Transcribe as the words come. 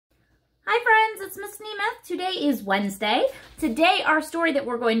it's Miss Nemeth. Today is Wednesday. Today our story that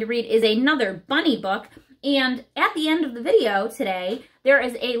we're going to read is another bunny book, and at the end of the video today there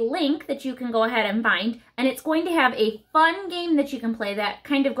is a link that you can go ahead and find, and it's going to have a fun game that you can play that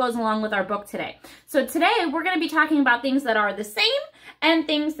kind of goes along with our book today. So today we're going to be talking about things that are the same and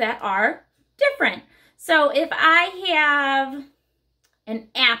things that are different. So if I have an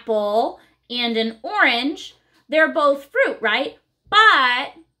apple and an orange, they're both fruit, right?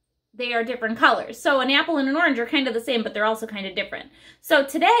 But they are different colors. So an apple and an orange are kind of the same, but they're also kind of different. So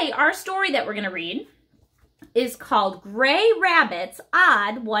today, our story that we're going to read is called Gray Rabbit's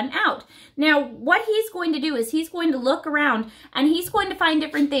Odd One Out. Now, what he's going to do is he's going to look around and he's going to find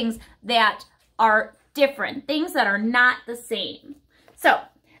different things that are different, things that are not the same. So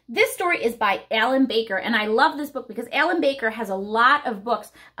this story is by Alan Baker, and I love this book because Alan Baker has a lot of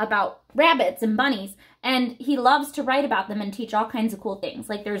books about rabbits and bunnies, and he loves to write about them and teach all kinds of cool things.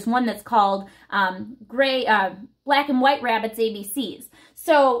 Like there's one that's called Black and White Rabbits ABCs.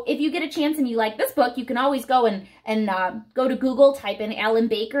 So if you get a chance and you like this book, you can always go and go to Google, type in Alan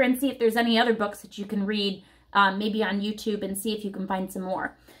Baker, and see if there's any other books that you can read, maybe on YouTube, and see if you can find some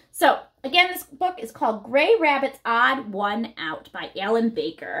more. So, again, this book is called Gray Rabbit's Odd One Out by Alan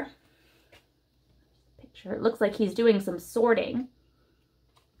Baker. Picture, it looks like he's doing some sorting.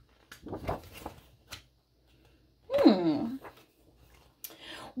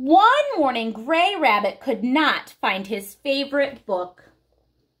 One morning, Gray Rabbit could not find his favorite book.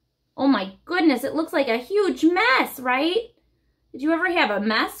 Oh my goodness, it looks like a huge mess, right? Did you ever have a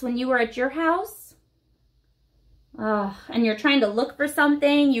mess when you were at your house? Oh, and you're trying to look for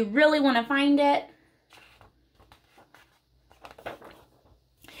something, you really want to find it.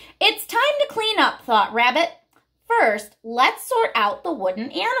 It's time to clean up, thought Rabbit. First, let's sort out the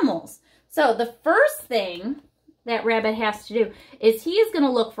wooden animals. So the first thing that Rabbit has to do is he is going to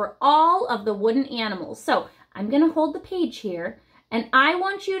look for all of the wooden animals. So I'm going to hold the page here, and I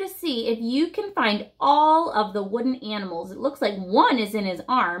want you to see if you can find all of the wooden animals. It looks like one is in his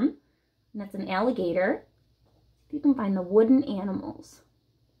arm, and that's an alligator. You can find the wooden animals.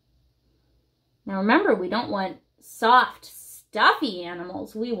 Now remember, we don't want soft, stuffy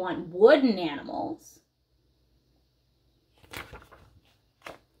animals. We want wooden animals.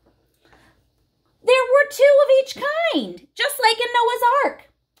 There were two of each kind, just like in Noah's Ark.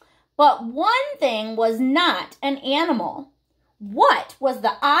 But one thing was not an animal. What was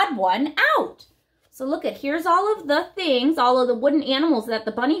the odd one out? So look at, here's all of the things, all of the wooden animals that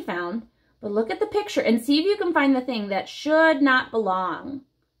the bunny found. But look at the picture and see if you can find the thing that should not belong.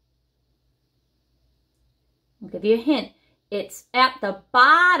 I'll give you a hint. It's at the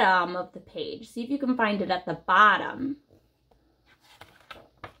bottom of the page. See if you can find it at the bottom.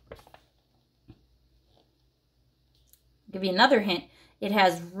 I'll give you another hint. It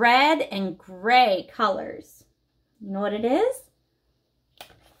has red and gray colors. You know what it is?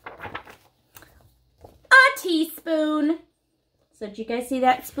 A teaspoon. So did you guys see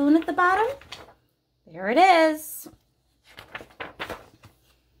that spoon at the bottom? There it is.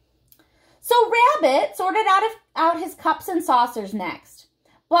 So Rabbit sorted out his cups and saucers next.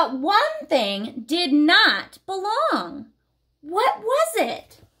 But one thing did not belong. What was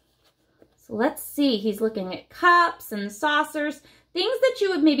it? So let's see. He's looking at cups and saucers, things that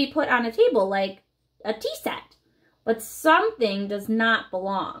you would maybe put on a table like a tea set. But something does not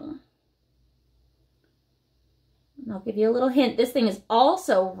belong. I'll give you a little hint. This thing is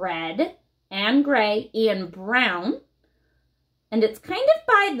also red and gray and brown. And it's kind of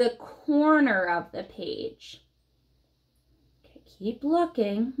by the corner of the page. Okay, keep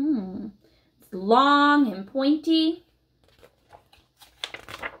looking. It's long and pointy.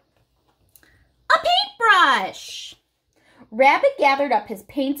 A paintbrush! Rabbit gathered up his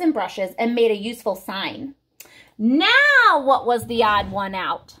paints and brushes and made a useful sign. Now what was the odd one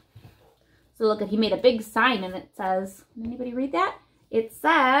out? So look, he made a big sign and it says, can anybody read that? It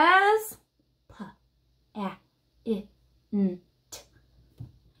says, paint.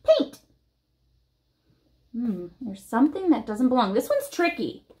 There's something that doesn't belong. This one's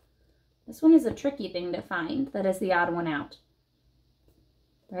tricky. This one is a tricky thing to find. That is the odd one out.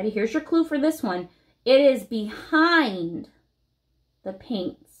 Ready? Here's your clue for this one. It is behind the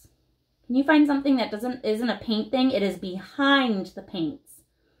paints. Can you find something that isn't a paint thing? It is behind the paints.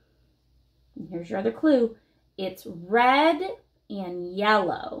 And here's your other clue. It's red and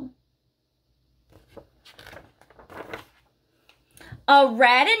yellow. A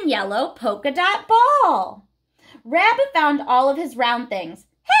red and yellow polka dot ball. Rabbit found all of his round things.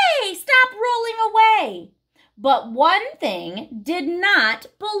 Hey, stop rolling away. But one thing did not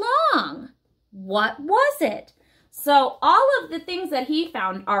belong. What was it? So all of the things that he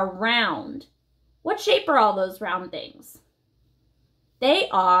found are round. What shape are all those round things? They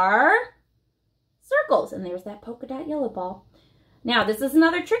are circles. And there's that polka dot yellow ball. Now, this is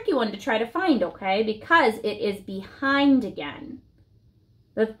another tricky one to try to find, okay? Because it is behind again.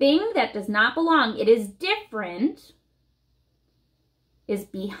 The thing that does not belong, it is different, is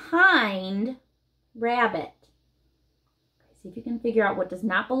behind rabbit. See if you can figure out what does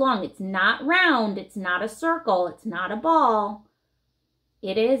not belong. It's not round. It's not a circle. It's not a ball.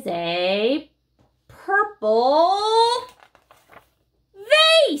 It is a purple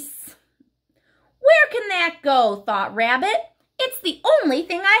vase. Where can that go, thought Rabbit. It's the only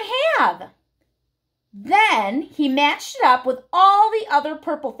thing I have. Then he matched it up with all the other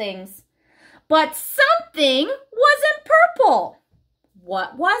purple things. But something wasn't purple.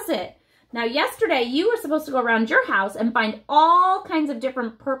 What was it? Now, yesterday, you were supposed to go around your house and find all kinds of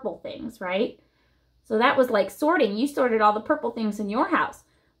different purple things, right? So that was like sorting. You sorted all the purple things in your house.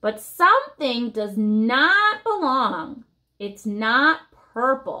 But something does not belong. It's not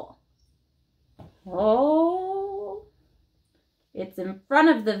purple. Oh, it's in front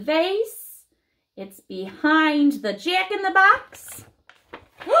of the vase. It's behind the Jack-in-the-Box.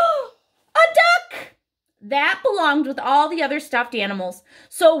 A duck! That belonged with all the other stuffed animals.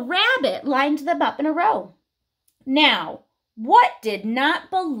 So Rabbit lined them up in a row. Now, what did not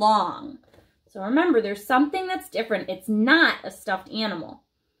belong? So remember, there's something that's different. It's not a stuffed animal.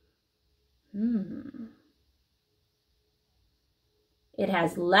 It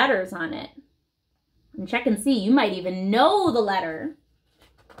has letters on it. And check and see. You might even know the letter.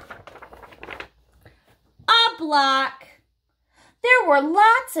 A block. There were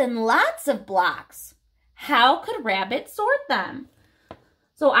lots and lots of blocks. How could Rabbit sort them?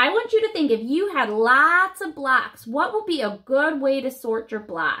 So I want you to think, if you had lots of blocks, what would be a good way to sort your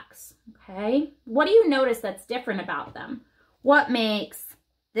blocks? Okay, what do you notice that's different about them? What makes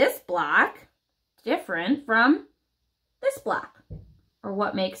this block different from this block? Or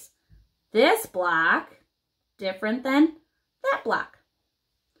what makes this block different than that block?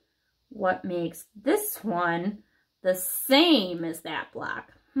 What makes this one the same as that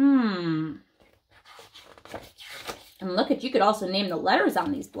block? And look at, you could also name the letters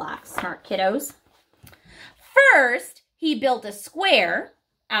on these blocks, smart kiddos. First, he built a square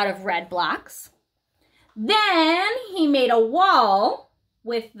out of red blocks. Then he made a wall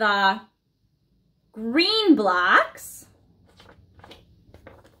with the green blocks.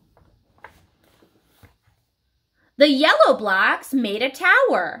 The yellow blocks made a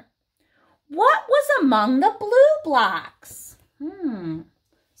tower. What was among the blue blocks?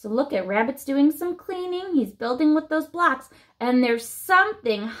 So look at Rabbit's doing some cleaning. He's building with those blocks. And there's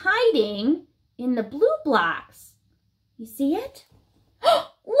something hiding in the blue blocks. You see it?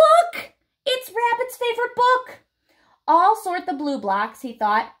 Look! It's Rabbit's favorite book. I'll sort the blue blocks, he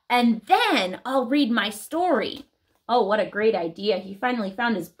thought, and then I'll read my story. Oh, what a great idea. He finally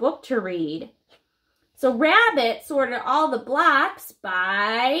found his book to read. So Rabbit sorted all the blocks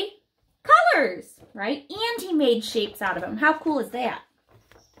by colors, right? And he made shapes out of them. How cool is that?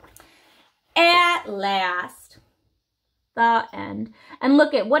 At last, the end. And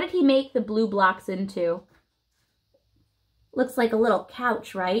look at, what did he make the blue blocks into? Looks like a little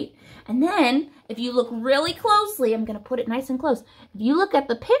couch, right? And then, if you look really closely, I'm going to put it nice and close. If you look at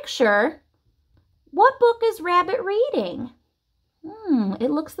the picture, what book is Rabbit reading?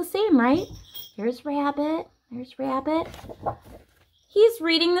 It looks the same, right? Here's Rabbit. There's Rabbit. He's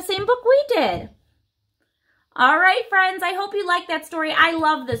reading the same book we did. All right, friends, I hope you liked that story. I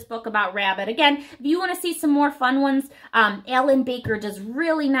love this book about Rabbit. Again, if you want to see some more fun ones, Alan Baker does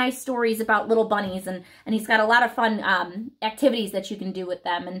really nice stories about little bunnies, and he's got a lot of fun activities that you can do with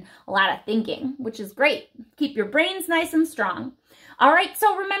them and a lot of thinking, which is great. Keep your brains nice and strong. All right,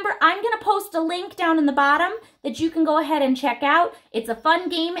 so remember, I'm going to post a link down in the bottom that you can go ahead and check out. It's a fun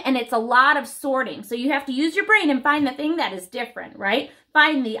game, and it's a lot of sorting. So you have to use your brain and find the thing that is different, right?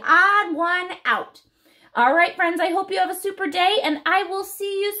 Find the odd one out. All right, friends, I hope you have a super day, and I will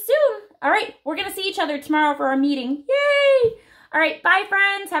see you soon. All right, we're going to see each other tomorrow for our meeting. Yay! All right, bye,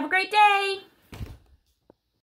 friends. Have a great day.